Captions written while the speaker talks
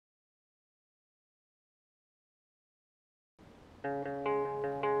Hello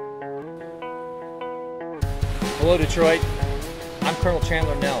Detroit, I'm Colonel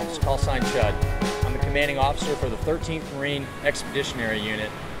Chandler Nelms, call sign Chud. I'm the commanding officer for the 13th Marine Expeditionary Unit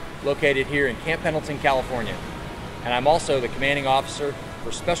located here in Camp Pendleton, California. And I'm also the commanding officer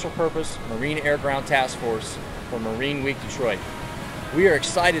for Special Purpose Marine Air Ground Task Force for Marine Week Detroit. We are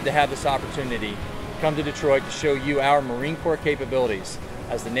excited to have this opportunity to come to Detroit to show you our Marine Corps capabilities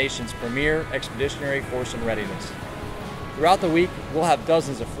as the nation's premier expeditionary force in readiness. Throughout the week, we'll have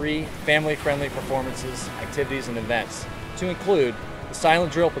dozens of free, family-friendly performances, activities, and events, to include the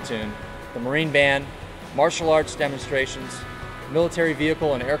Silent Drill Platoon, the Marine Band, martial arts demonstrations, military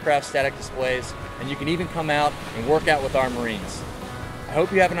vehicle and aircraft static displays, and you can even come out and work out with our Marines. I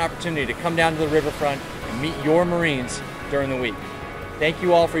hope you have an opportunity to come down to the riverfront and meet your Marines during the week. Thank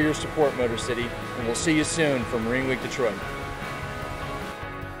you all for your support, Motor City, and we'll see you soon for Marine Week Detroit.